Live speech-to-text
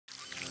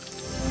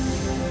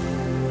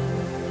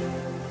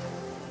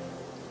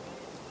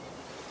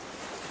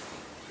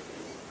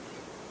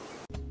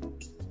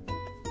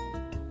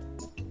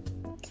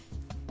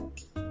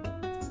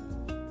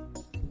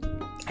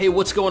Hey,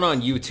 what's going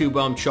on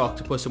YouTube? I'm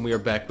Chalktopus and we are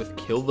back with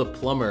Kill the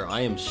Plumber. I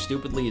am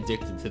stupidly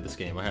addicted to this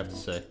game, I have to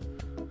say.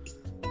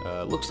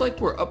 Looks like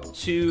we're up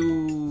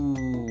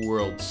to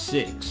World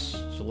 6,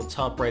 so let's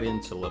hop right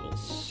into level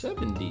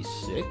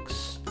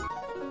 76.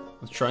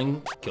 Let's try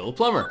and kill the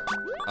plumber.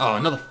 Oh,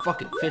 another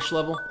fucking fish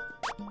level?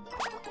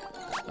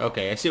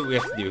 Okay, I see what we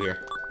have to do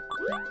here.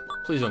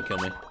 Please don't kill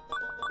me.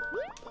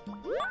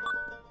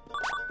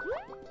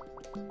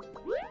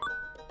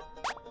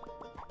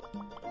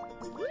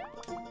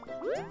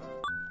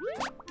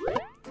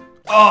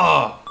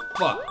 Oh,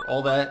 fuck.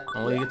 All that,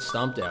 only to get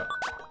stomped out.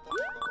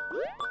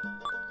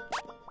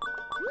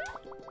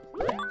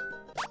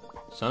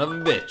 Son of a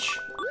bitch.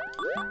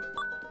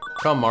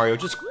 Come, Mario,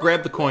 just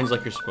grab the coins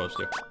like you're supposed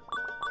to.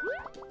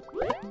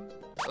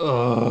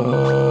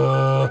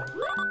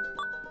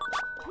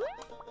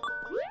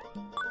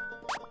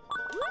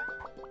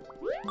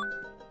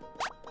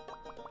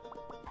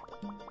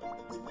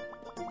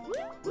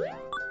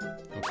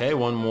 Okay,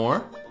 one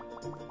more.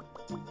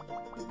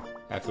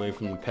 I have to wait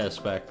for them to pass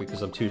back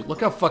because I'm too...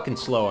 Look how fucking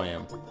slow I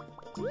am.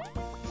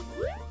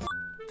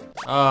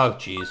 Oh,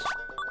 jeez.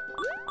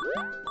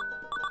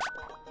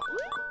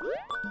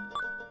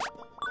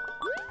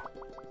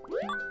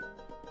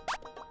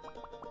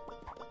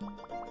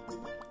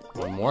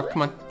 One more.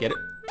 Come on, get it.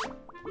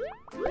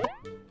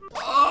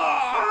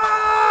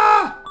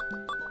 Ah!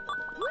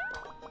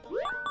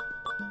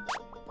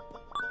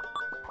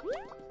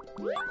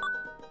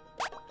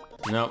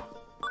 Nope.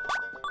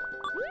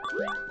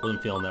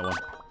 Wasn't feeling that one.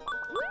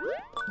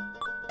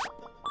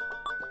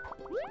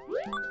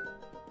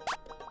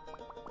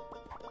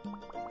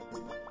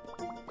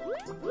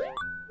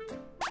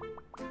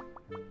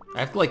 I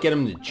have to, like, get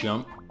him to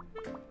jump.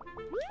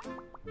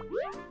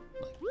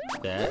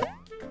 Like that.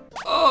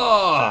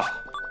 Oh!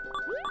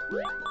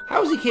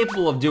 How is he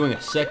capable of doing a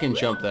second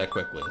jump that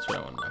quickly? That's what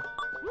I want to know.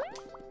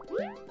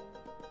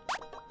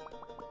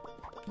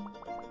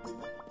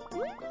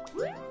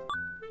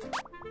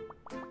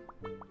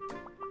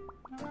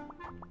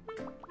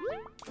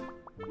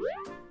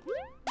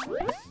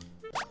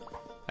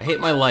 I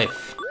hate my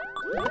life.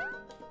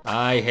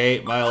 I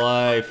hate my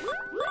life.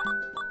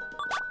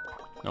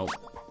 Nope.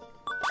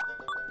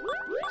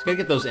 Just gotta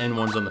get those N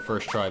ones on the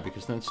first try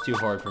because then it's too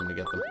hard for him to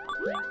get them.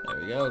 There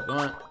we go, come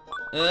on.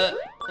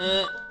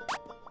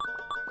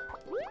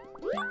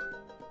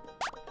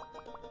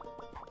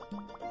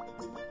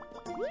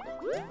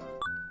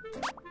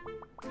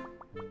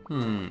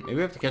 Maybe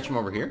we have to catch him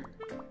over here?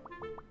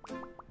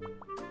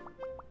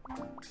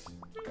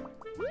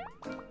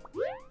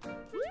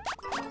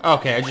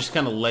 Okay, I just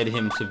kind of led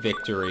him to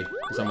victory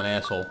because I'm an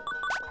asshole.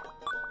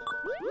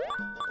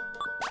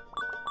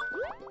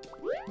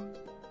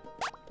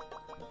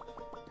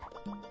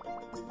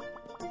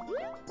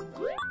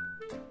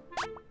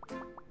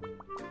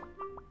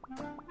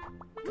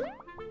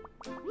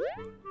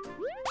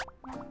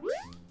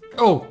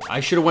 Oh, I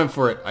should have went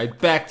for it. I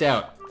backed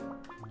out.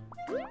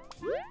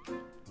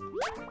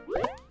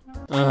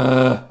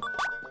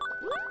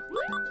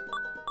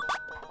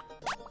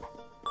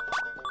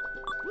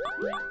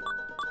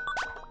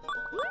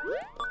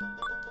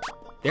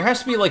 There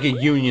has to be like a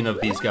union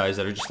of these guys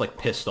that are just like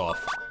pissed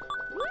off.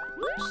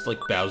 Just like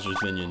Bowser's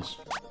minions.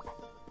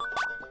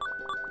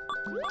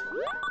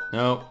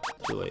 No,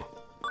 too late.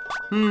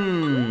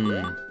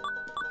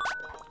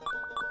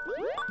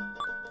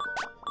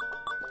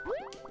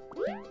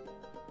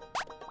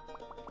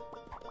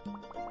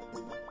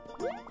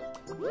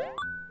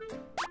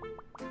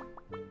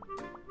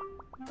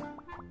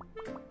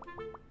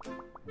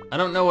 I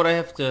don't know what I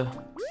have to...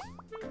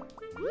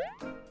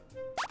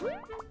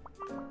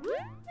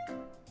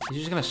 He's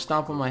just gonna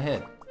stomp on my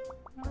head.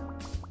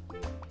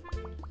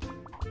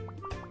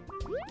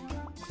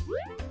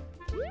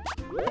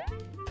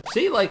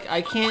 See, like,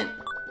 I can't...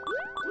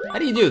 How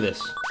do you do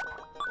this?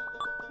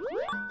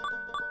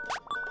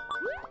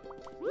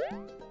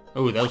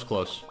 Oh, that was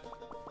close.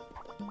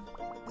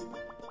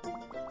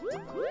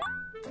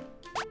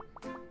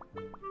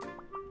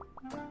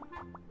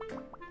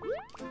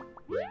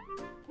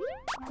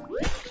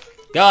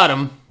 Got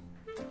him!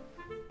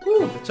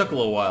 Whew, it took a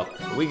little while,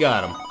 but we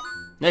got him.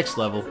 Next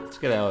level. Let's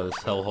get out of this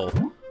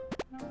hellhole.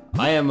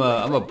 I'm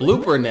a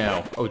blooper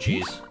now. Oh,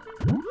 jeez.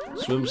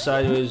 Swim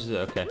sideways.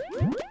 Okay.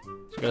 So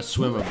I gotta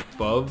swim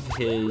above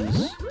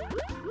his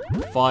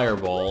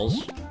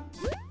fireballs.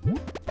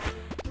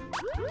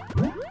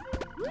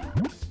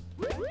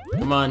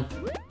 Come on.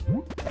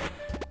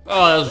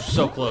 Oh, that was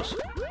so close.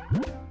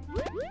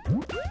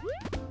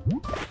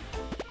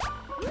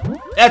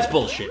 That's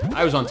bullshit.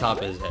 I was on top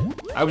of his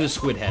head. I was a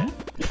squid head.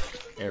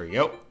 There we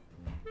go.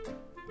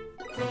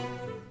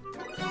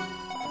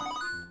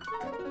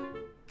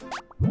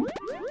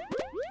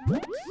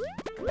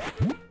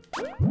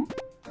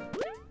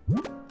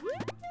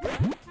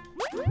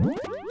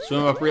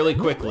 Swim up really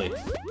quickly.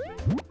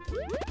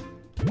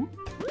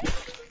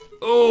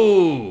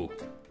 Oh!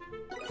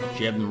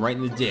 Jabbed him right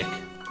in the dick.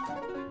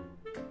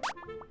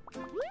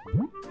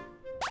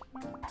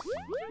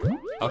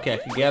 Okay, I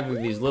can gather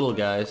these little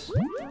guys.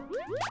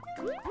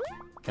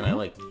 Can I,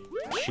 like,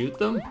 shoot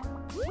them?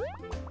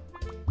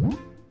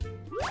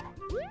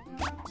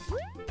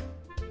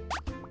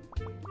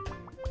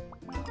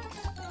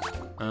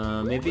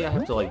 Maybe I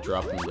have to, like,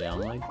 drop them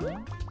down like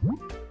that?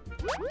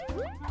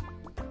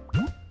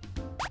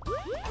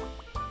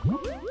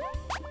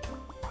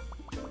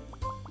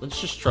 Let's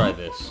just try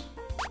this.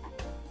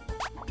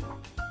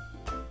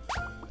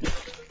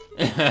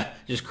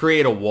 Just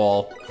create a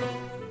wall.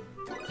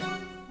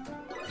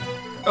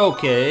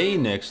 Okay,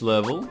 next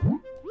level.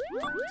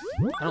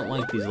 I don't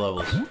like these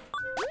levels.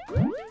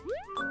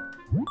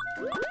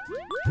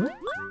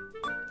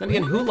 Then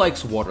again, who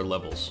likes water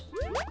levels?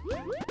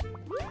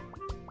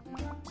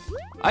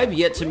 I've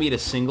yet to meet a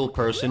single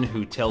person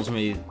who tells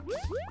me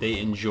they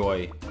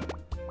enjoy,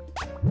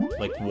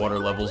 like, water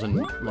levels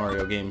in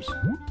Mario games.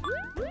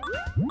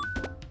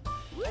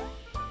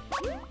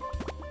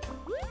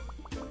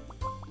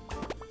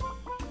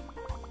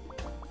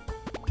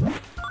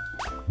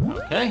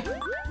 Okay,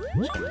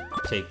 just gonna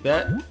take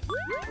that.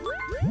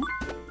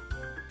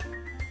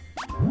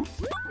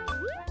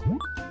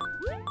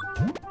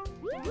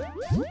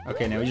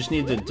 Okay, now we just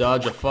need to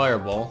dodge a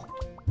fireball.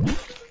 Yeah,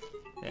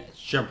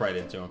 let's jump right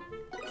into him.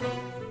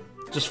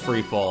 Just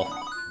free fall.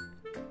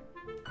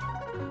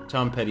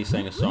 Tom Petty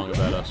sang a song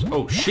about us.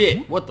 Oh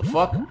shit, what the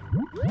fuck?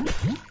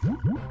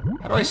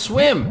 How do I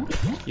swim?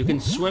 You can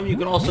swim, you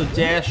can also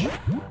dash.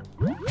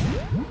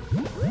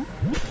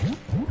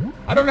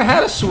 I don't know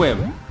how to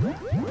swim.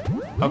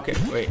 Okay,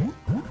 wait.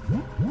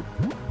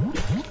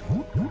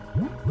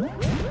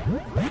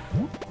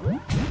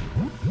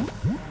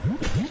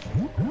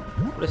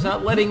 But it's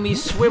not letting me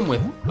swim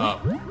with... Oh.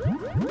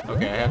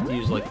 Okay, I have to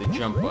use, like, the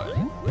jump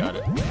button. Got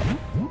it.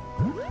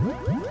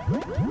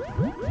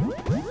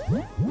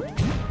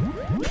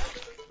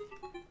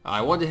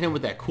 I wanted to hit him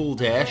with that cool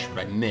dash,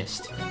 but I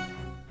missed.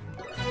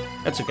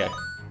 That's okay.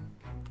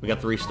 We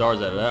got 3 stars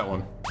out of that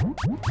one.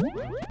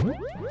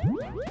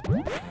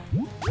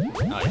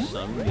 Nice,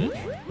 son of a bitch.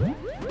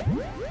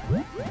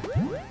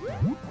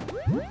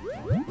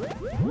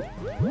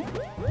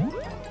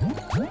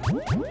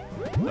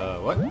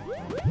 What?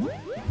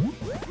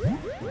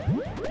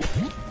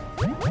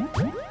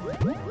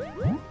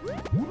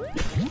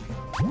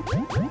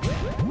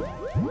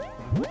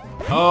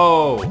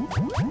 Oh!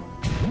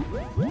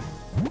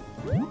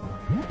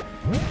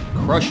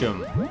 Crush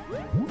him.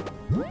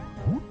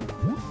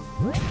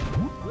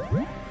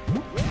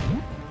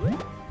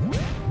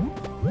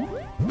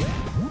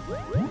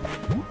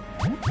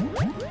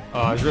 Oh,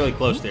 I was really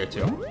close there,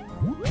 too.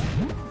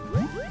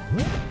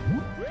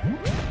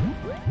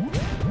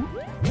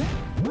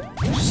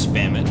 Just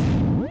spam it.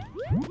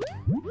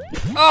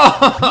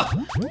 Oh!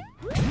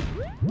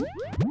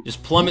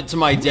 Just plummet to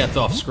my death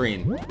off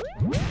screen.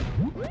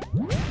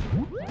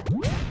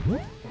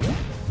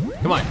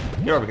 Come on,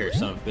 get over here,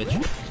 son of a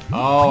bitch.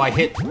 Oh, I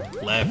hit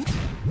left.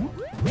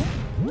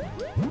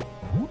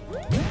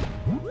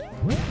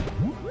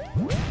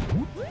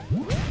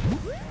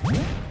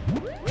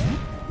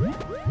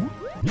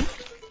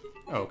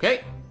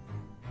 Okay.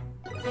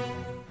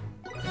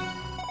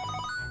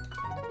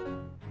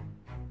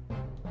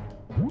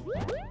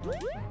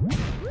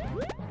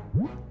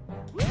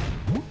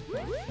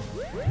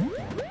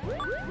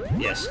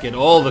 Yes, get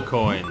all the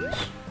coins.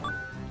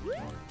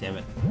 Damn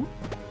it.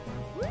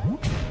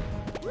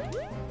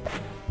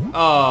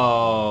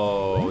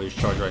 Oh, just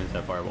charge right into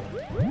that fireball.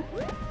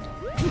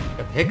 Got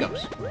the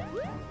hiccups.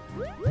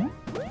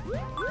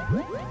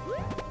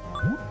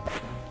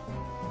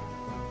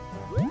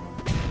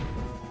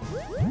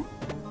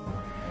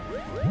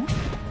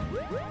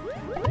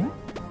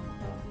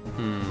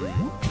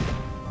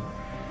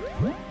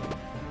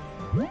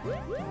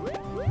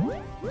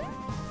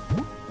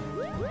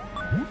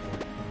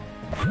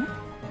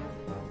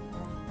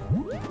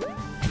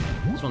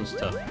 This one's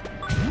tough.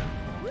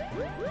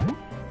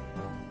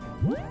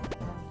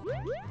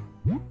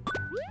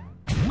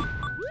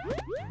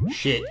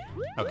 Shit.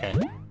 Okay,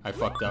 I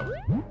fucked up.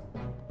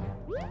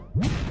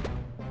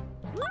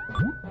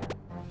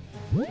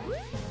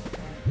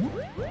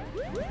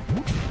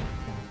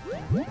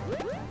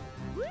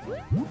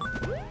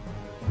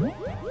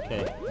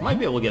 Okay, might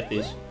be able to get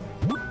these.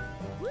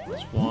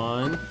 That's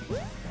one.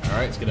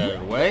 Alright, let's get out of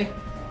the way.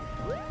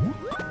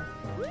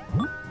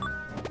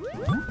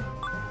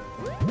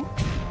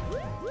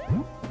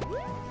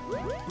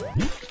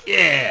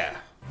 Yeah!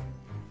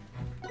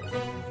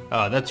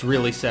 Oh, that's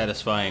really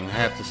satisfying, I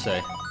have to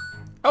say.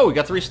 Oh, we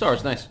got 3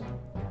 stars, nice.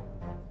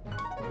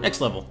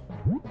 Next level.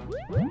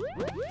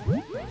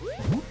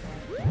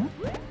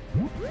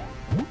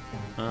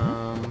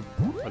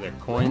 Are there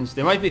coins?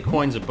 There might be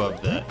coins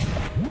above that.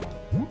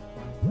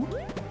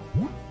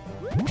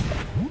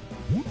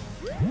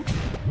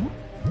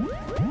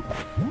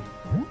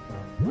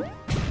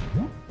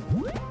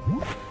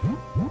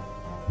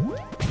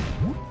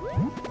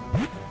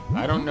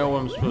 I don't know what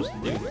I'm supposed to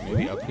do.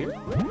 Maybe up here?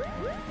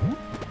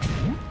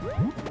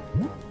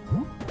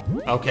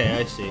 Okay,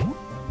 I see.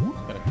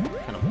 Gotta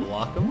kind of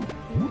block them.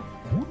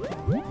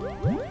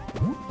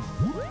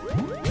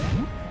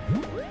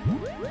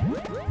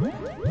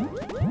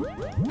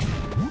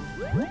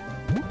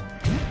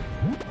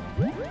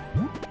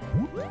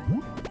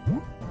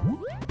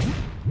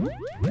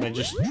 Can I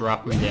just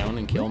drop him down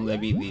and kill him? That'd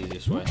be the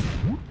easiest way.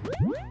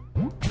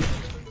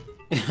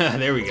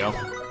 There we go.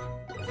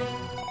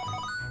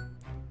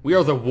 We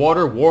are the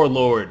Water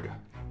Warlord.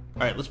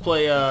 Alright, let's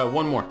play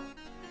one more.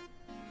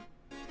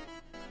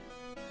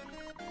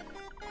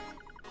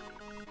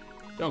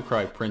 Don't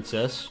cry,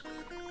 princess.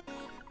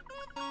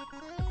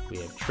 We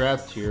have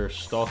trapped your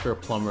stalker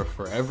plumber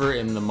forever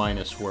in the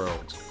minus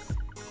world.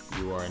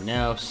 You are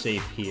now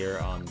safe here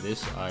on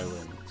this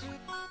island.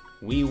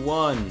 We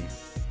won!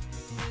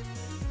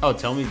 Oh,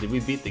 tell me, did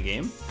we beat the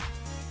game?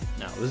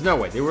 No, there's no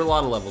way. There were a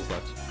lot of levels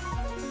left.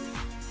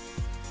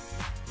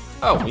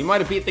 Oh, we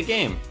might have beat the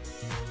game.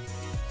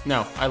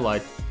 No, I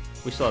lied.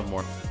 We still have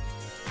more.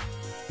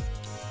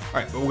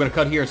 Alright, but we're going to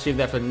cut here and save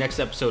that for the next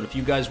episode. If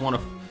you guys want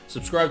to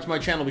subscribe to my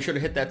channel, be sure to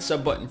hit that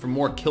sub button for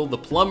more Kill the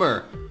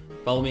Plumber.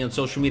 Follow me on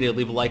social media,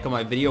 leave a like on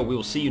my video. We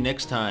will see you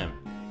next time.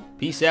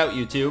 Peace out,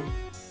 YouTube.